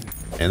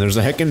 And there's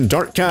a heckin'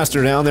 dart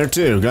caster down there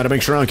too. Gotta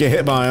make sure I don't get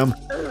hit by him.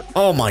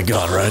 Oh my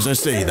god, Rise, I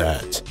say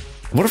that.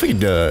 What if we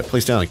could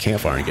place down a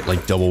campfire and get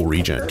like double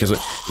regen? Because,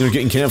 you know,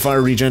 getting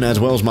campfire regen as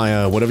well as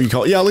my, whatever you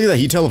call it. Yeah, look at that,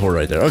 he teleported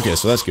right there. Okay,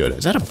 so that's good.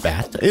 Is that a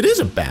bathtub? It is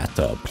a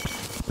bathtub.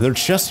 And there are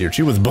chests here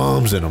too with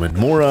bombs in them and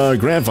more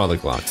grandfather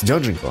clocks,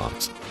 dungeon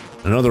clocks.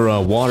 Another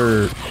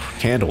water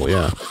candle,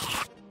 yeah.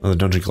 Another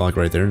dungeon clock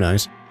right there,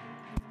 nice.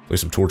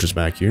 Place some torches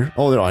back here.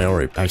 Oh, there, I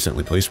already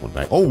accidentally placed one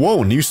back. Oh,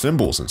 whoa, new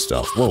symbols and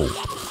stuff. Whoa.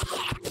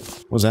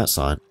 What's that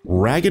sign?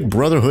 Ragged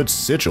Brotherhood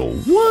Sigil.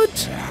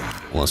 What?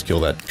 Well, let's kill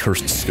that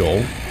cursed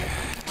skull.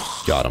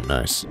 Got him,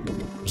 nice.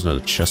 There's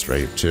another chest right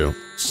here, too.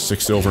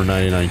 6 silver,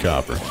 99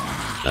 copper.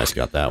 Nice,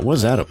 got that.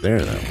 What's that up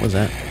there, though? What's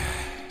that?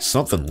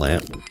 Something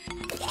lamp.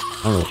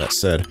 I don't know what that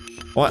said.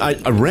 Well, I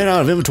ran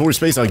out of inventory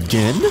space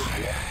again?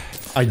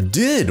 I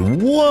did.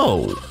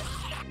 Whoa.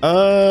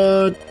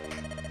 Oh,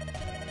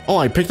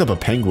 I picked up a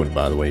penguin,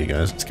 by the way, you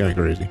guys. It's kind of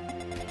crazy.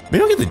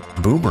 Maybe I'll get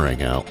the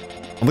boomerang out.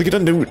 I'm like, it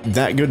doesn't do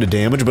that good to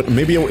damage, but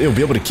maybe it'll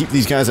be able to keep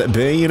these guys at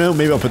bay, you know?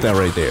 Maybe I'll put that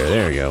right there.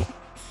 There you go.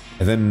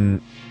 And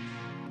then...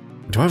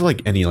 Do I have,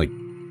 like, any, like,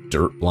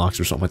 dirt blocks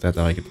or something like that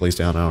I can place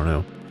down? I don't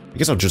know. I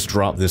guess I'll just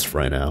drop this for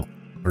right now.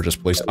 Or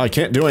just place... I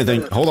can't do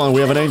anything. Hold on,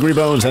 we have an angry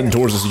bones heading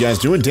towards us, you guys.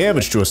 Doing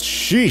damage to us.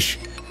 Sheesh.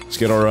 Let's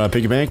get our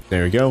piggy bank.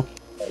 There we go.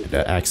 And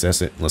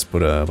access it. Let's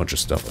put a bunch of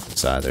stuff up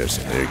inside there.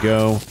 So there you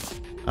go.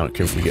 I don't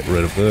care if we get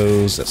rid of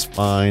those. That's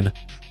fine.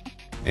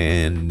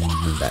 And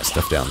that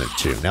stuff down there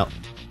too. Now,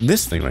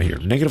 this thing right here.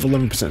 Negative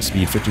 11%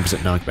 speed, 50%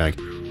 knockback.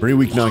 Very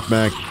weak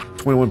knockback.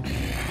 21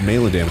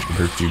 melee damage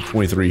compared to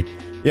 23.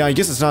 Yeah, I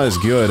guess it's not as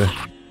good.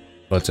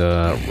 But,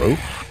 rope?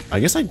 I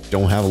guess I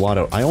don't have a lot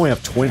of... I only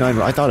have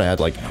 29... I thought I had,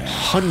 like,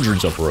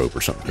 hundreds of rope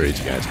or something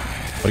crazy, guys.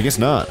 But I guess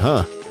not,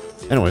 huh?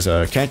 Anyways,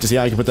 cactus,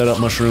 yeah, I can put that up.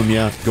 Mushroom,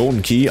 yeah.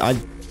 Golden key, I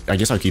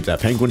guess I'll keep that.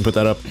 Penguin, put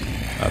that up.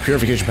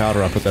 Purification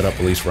powder, I'll put that up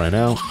at least right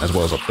now. As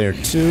well as up there,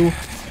 too.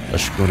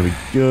 That's going to be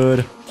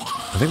good.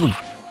 I think we're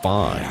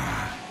fine.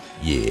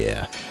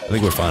 Yeah. I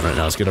think we're fine right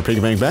now. Let's get our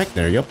piggy bank back.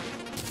 There you go.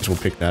 So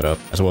we'll pick that up.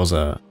 As well as,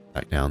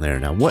 back down there.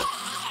 Now, what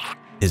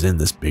is in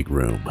this big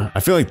room? I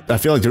feel like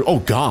there... Oh,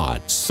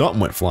 God. Something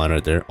went flying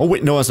right there. Oh,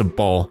 wait. No, that's a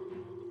ball.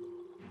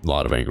 A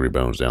lot of angry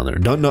bones down there.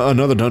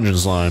 Another dungeon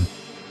slime.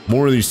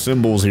 More of these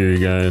symbols here, you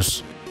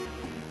guys.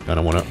 Kind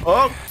of want to...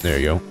 Oh! There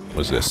you go.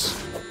 What's this?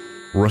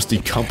 Rusty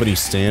Company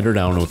Standard.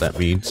 I don't know what that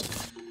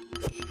means.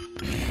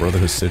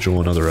 Brotherhood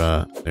Sigil.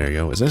 Another, there you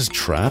go. Is this a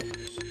trap?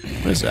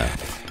 What is that?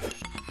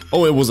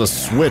 Oh, it was a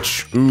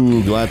switch.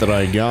 Ooh, glad that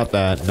I got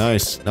that.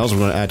 Nice. That was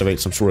going to activate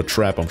some sort of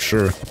trap, I'm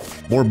sure.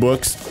 More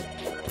books.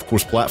 Of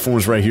course,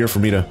 platforms right here for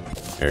me to...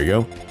 There you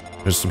go.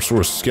 There's some sort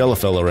of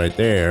Skelefella right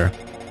there.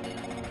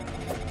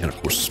 And of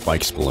course,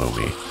 spikes below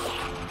me.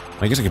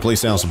 I guess I can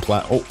place down some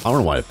Oh, I don't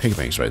know why the pig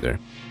bank's right there.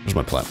 There's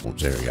my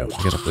platforms. There we go.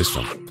 I guess I'll place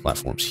some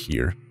platforms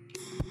here.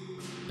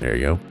 There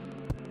you go.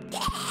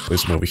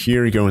 Place them over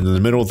here. Go into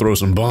the middle. Throw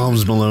some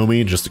bombs below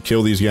me just to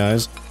kill these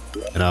guys.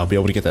 And I'll be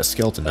able to get that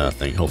skeleton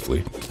thing,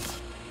 hopefully.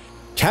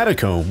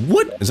 Catacomb.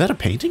 What? Is that a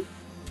painting?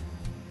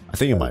 I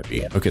think it might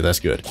be. Okay,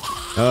 that's good.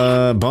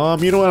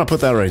 Bomb. You know what? I'll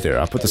put that right there.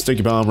 I'll put the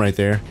sticky bomb right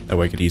there. That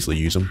way I could easily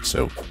use them.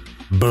 So,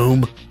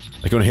 boom.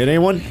 Like, gonna hit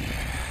anyone?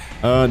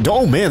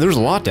 Oh man, there's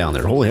a lot down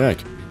there. Holy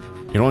heck.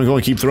 You know, I'm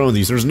going to keep throwing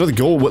these. There's another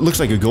gold, what looks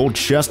like a gold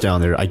chest down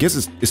there. I guess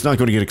it's not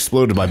going to get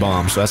exploded by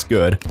bombs, so that's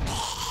good.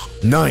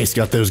 Nice,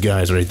 got those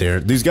guys right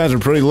there. These guys are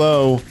pretty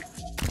low.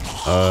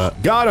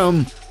 Got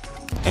them.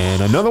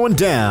 And another one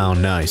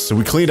down. Nice. So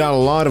we cleaned out a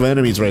lot of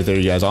enemies right there,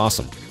 you guys.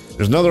 Awesome.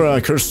 There's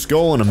another cursed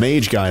skull and a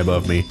mage guy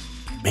above me.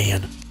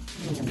 Man.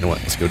 You know what?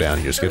 Let's go down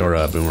here. Let's get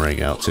our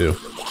boomerang out, too.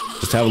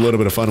 Just have a little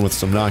bit of fun with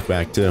some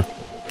knockback, too.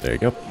 There you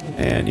go.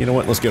 And you know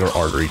what? Let's get our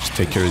artery. Just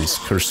take care of these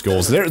cursed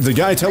skulls. There, the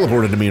guy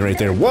teleported to me right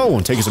there. Whoa,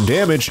 I'm taking some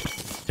damage.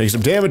 Taking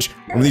some damage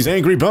from these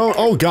angry bone.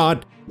 Oh,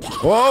 God.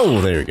 Whoa,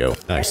 there you go.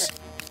 Nice.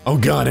 Oh,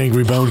 God,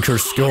 angry bone,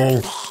 cursed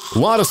skull. A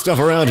lot of stuff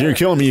around here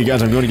killing me, you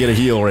guys. I'm going to get a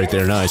heal right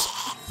there. Nice.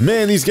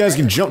 Man, these guys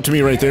can jump to me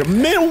right there.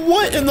 Man,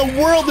 what in the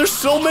world? There's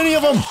so many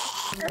of them.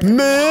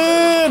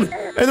 Man.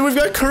 And then we've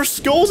got cursed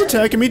skulls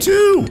attacking me,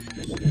 too.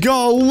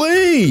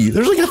 Golly.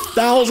 There's like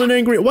 1,000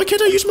 angry... Why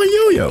can't I use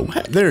my yo-yo?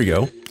 There you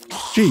go.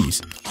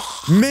 Jeez.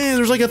 Man,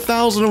 there's like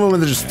 1,000 of them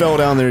and they just fell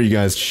down there, you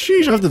guys.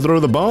 Sheesh, I have to throw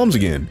the bombs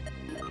again.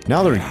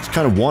 Now they're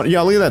kind of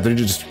yeah, look at that. They're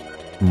just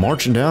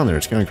marching down there.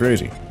 It's kind of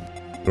crazy.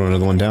 Throw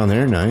another one down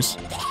there. Nice.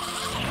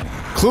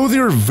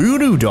 Clothier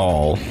voodoo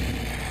doll.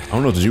 I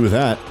don't know what to do with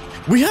that.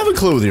 We have a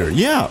clothier.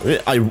 Yeah.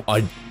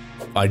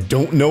 I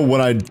don't know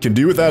what I can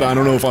do with that. I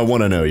don't know if I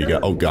want to know. You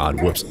got... Oh,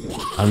 God. Whoops.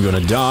 I'm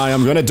gonna die.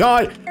 I'm gonna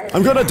die.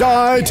 I'm gonna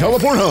die.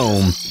 Teleport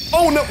home.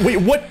 Oh, no. Wait,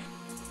 what?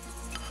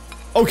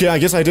 Okay, I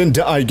guess I didn't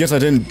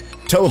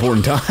teleport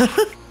in time.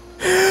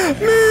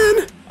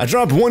 Man, I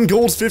dropped 1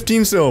 gold,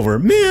 15 silver.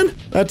 Man,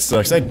 that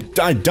sucks. I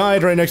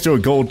died right next to a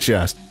gold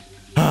chest.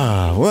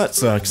 Ah, well, that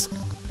sucks.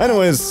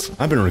 Anyways,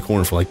 I've been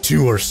recording for like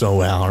 2 or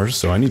so hours,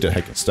 so I need to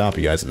heck stop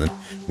you guys, and then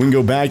we can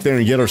go back there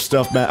and get our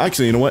stuff back.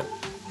 Actually, you know what?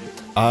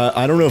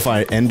 I don't know if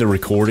I end the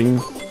recording,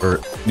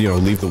 or, you know,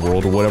 leave the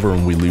world or whatever,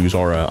 and we lose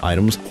our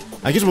items.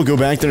 I guess we'll go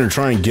back there and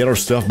try and get our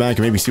stuff back,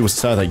 and maybe see what's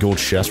inside that gold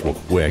chest real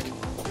quick.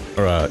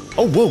 Or,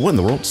 oh, whoa, what in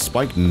the world?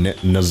 Spike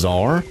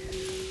Nazar?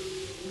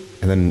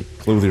 And then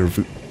Clothier...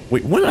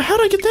 Wait, how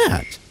did I get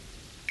that?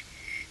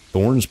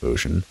 Thorns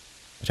Potion.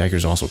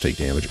 Attackers also take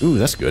damage. Ooh,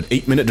 that's good.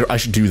 8-minute... I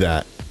should do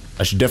that.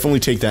 I should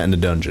definitely take that in the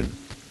dungeon.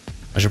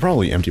 I should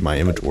probably empty my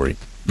inventory.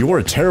 You are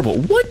a terrible...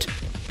 What?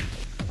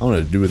 I don't know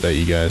what to do with that,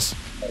 you guys.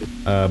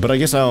 But I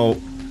guess I'll...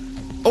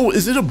 Oh,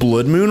 is it a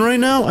blood moon right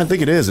now? I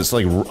think it is. It's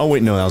like... Oh,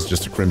 wait, no, that was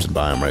just a crimson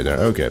biome right there.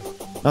 Okay.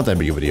 Not that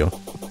big of a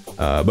deal.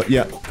 But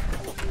yeah...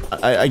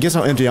 I guess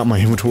I'll empty out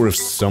my inventory of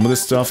some of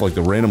this stuff, like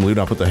the random loot.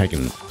 I'll put the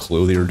heckin'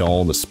 Clothier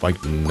doll, the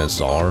spiked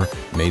Nazar.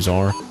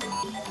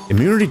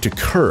 Immunity to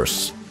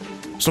curse.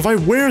 So if I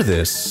wear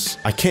this,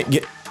 I can't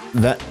get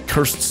that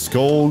cursed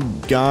skull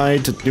guy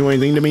to do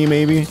anything to me,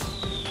 maybe?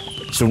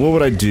 So what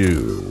would I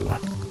do?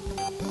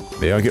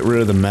 Maybe I'll get rid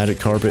of the magic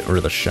carpet or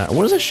the shackle.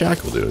 What does that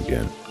shackle do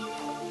again?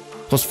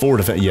 +4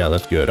 defense. Yeah,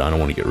 that's good. I don't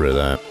want to get rid of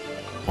that.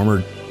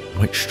 Armored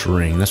white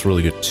string. That's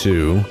really good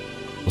too.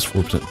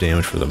 +4%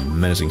 damage for the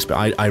menacing spell.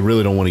 I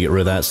really don't want to get rid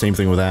of that. Same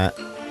thing with that.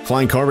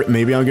 Flying carpet,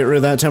 maybe I'll get rid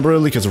of that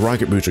temporarily because the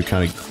rocket boots are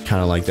kind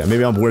of like that.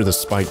 Maybe I'll wear the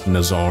spiked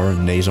Nazar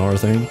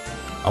thing.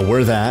 I'll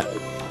wear that,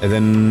 and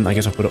then I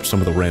guess I'll put up some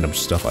of the random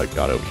stuff I've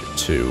got over here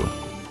too.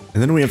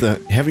 And then we have the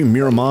heavy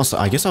Miramasa.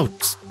 I guess I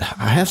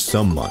have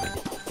some money.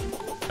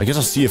 I guess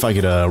I'll see if I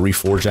could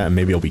reforge that and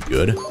maybe I'll be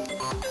good.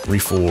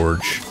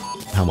 Reforge.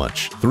 How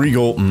much? 3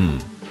 gold.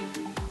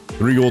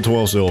 3 gold,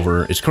 12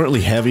 silver. It's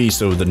currently heavy,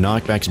 so the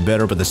knockback's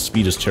better, but the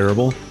speed is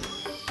terrible.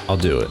 I'll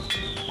do it.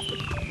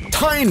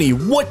 Tiny,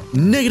 what?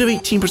 Negative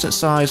 18%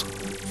 size,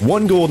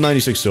 1 gold,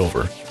 96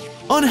 silver.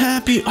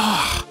 Unhappy,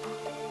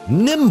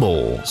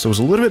 nimble, so it's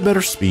a little bit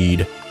better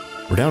speed.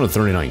 We're down to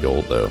 39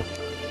 gold though.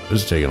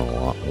 This is taking a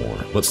lot more,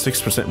 but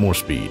 6% more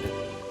speed.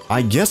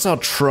 I guess I'll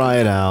try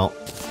it out.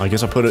 I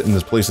guess I'll put it in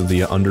this place of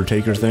the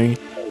Undertaker thing.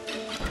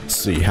 Let's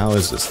see, how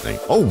is this thing?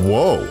 Oh,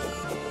 whoa.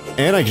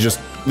 And I can just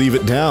leave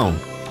it down.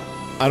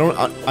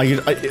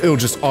 It'll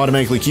just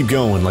automatically keep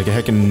going like a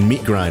heckin'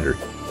 meat grinder.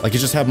 I can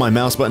just have my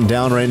mouse button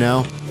down right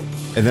now.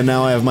 And then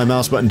now I have my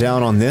mouse button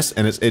down on this,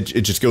 and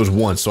it just goes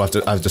once, so I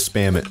have to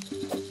spam it.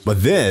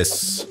 But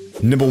this,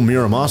 Nibble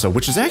Muramasa,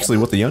 which is actually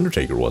what the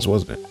Undertaker was,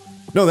 wasn't it?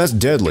 No, that's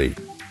Deadly.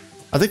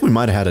 I think we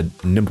might have had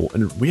a Nimble,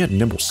 and we had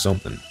Nimble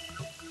something.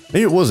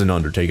 Maybe it was an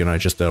Undertaker, and I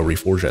just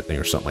reforged that thing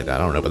or something like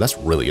that. I don't know, but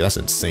that's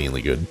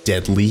insanely good.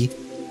 Deadly.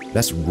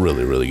 That's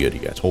really, really good, you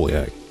guys. Holy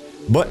heck.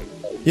 But,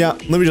 yeah,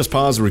 let me just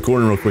pause the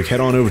recording real quick.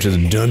 Head on over to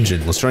the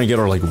dungeon. Let's try and get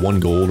our, like,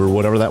 1 gold or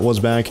whatever that was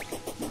back.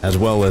 As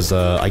well as,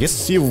 I guess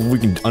see if we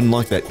can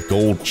unlock that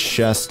gold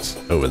chest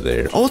over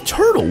there. Oh, a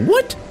turtle!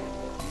 What?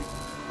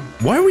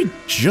 Why are we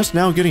just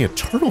now getting a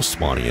turtle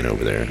spawning in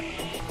over there?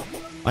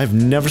 I've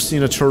never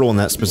seen a turtle in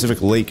that specific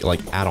lake,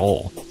 like, at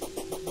all.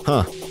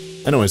 Huh.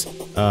 Anyways,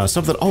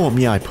 something... Oh,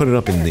 yeah, I put it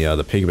up in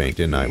the pig bank,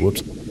 didn't I?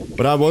 Whoops.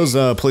 But I was,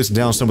 placing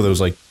down some of those,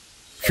 like,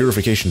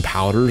 purification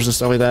powders and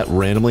stuff like that,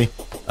 randomly.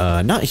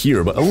 Not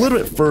here, but a little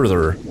bit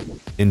further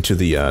into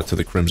the, to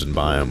the crimson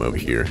biome over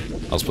here.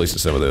 I was placing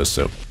some of those,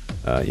 so...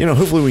 you know,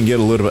 hopefully we can get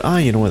a little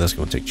bit... you know what, that's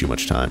going to take too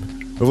much time.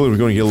 Hopefully we're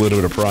going to get a little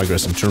bit of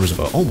progress in terms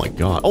of... oh my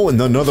god. Oh,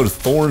 and another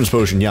Thorns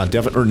potion. Yeah,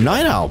 definitely... Or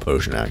Night Owl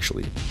potion,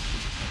 actually.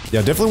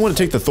 Yeah, definitely want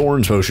to take the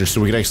Thorns potion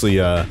so we can actually,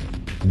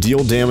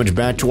 deal damage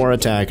back to our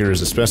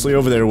attackers, especially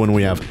over there when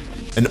we have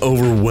an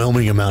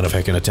overwhelming amount of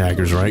heckin'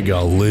 attackers, right?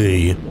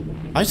 Golly.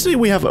 I'd say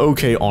we have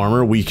okay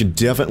armor. We could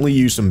definitely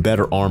use some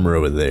better armor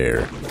over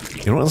there.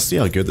 You know what, let's see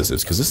how good this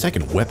is, because this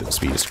heckin' weapon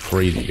speed is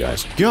crazy,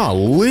 guys.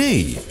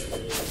 Golly!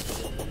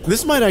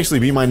 This might actually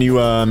be my new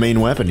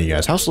main weapon, you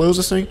guys. How slow is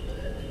this thing?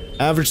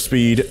 Average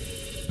speed,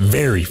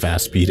 very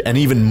fast speed, and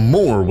even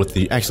more with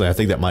the... Actually, I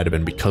think that might have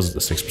been because of the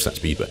 6%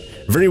 speed, but...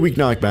 Very weak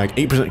knockback,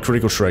 8%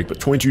 critical strike, but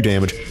 22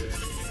 damage.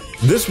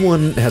 This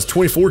one has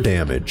 24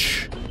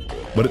 damage,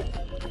 but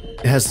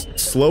it has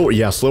slower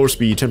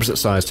speed, 10%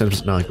 size,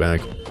 10% knockback.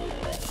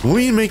 Let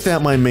me make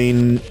that my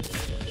main...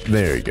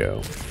 There you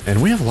go.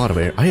 And we have a lot of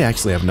arrows. I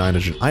actually have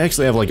 900... I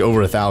actually have like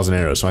over 1,000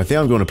 arrows, so I think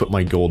I'm going to put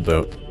my gold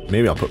bow...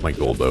 Maybe I'll put my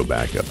gold bow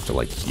back up to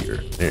like here.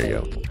 There you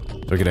go.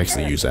 So I could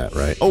actually use that,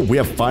 right? Oh, we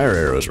have fire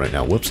arrows right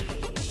now. Whoops.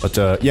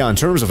 But, yeah, in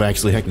terms of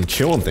actually heckin'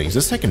 killing things,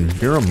 this heckin'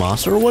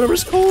 Muramasa or whatever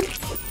it's called,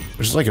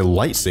 which is like a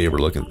lightsaber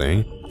looking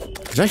thing,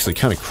 it's actually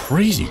kind of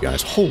crazy,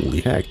 guys.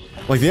 Holy heck.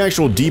 Like the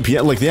actual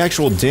DPS, like the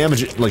actual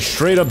damage, like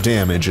straight up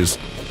damage is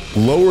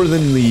lower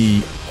than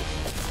the,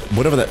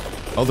 whatever that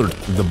other,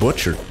 the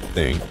butcher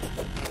thing.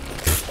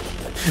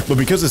 But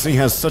because this thing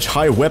has such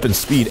high weapon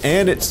speed,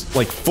 and it's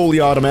like fully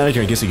automatic,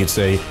 I guess you could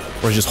say,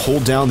 where I just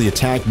hold down the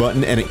attack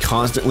button and it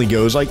constantly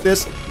goes like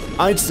this,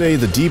 I'd say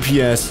the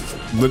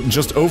DPS,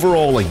 just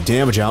overall like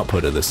damage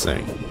output of this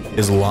thing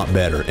is a lot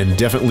better, and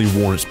definitely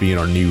warrants being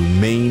our new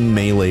main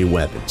melee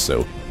weapon.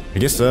 So, I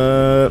guess,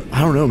 I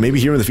don't know, maybe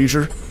here in the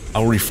future,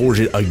 I'll reforge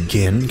it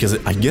again, because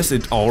I guess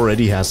it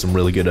already has some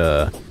really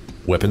good,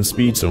 weapon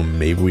speed, so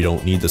maybe we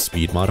don't need the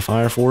speed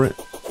modifier for it.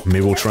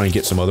 Maybe we'll try and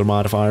get some other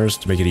modifiers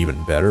to make it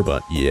even better,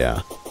 but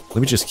yeah. Let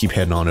me just keep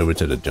heading on over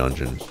to the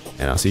dungeon,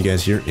 and I'll see you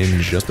guys here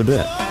in just a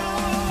bit.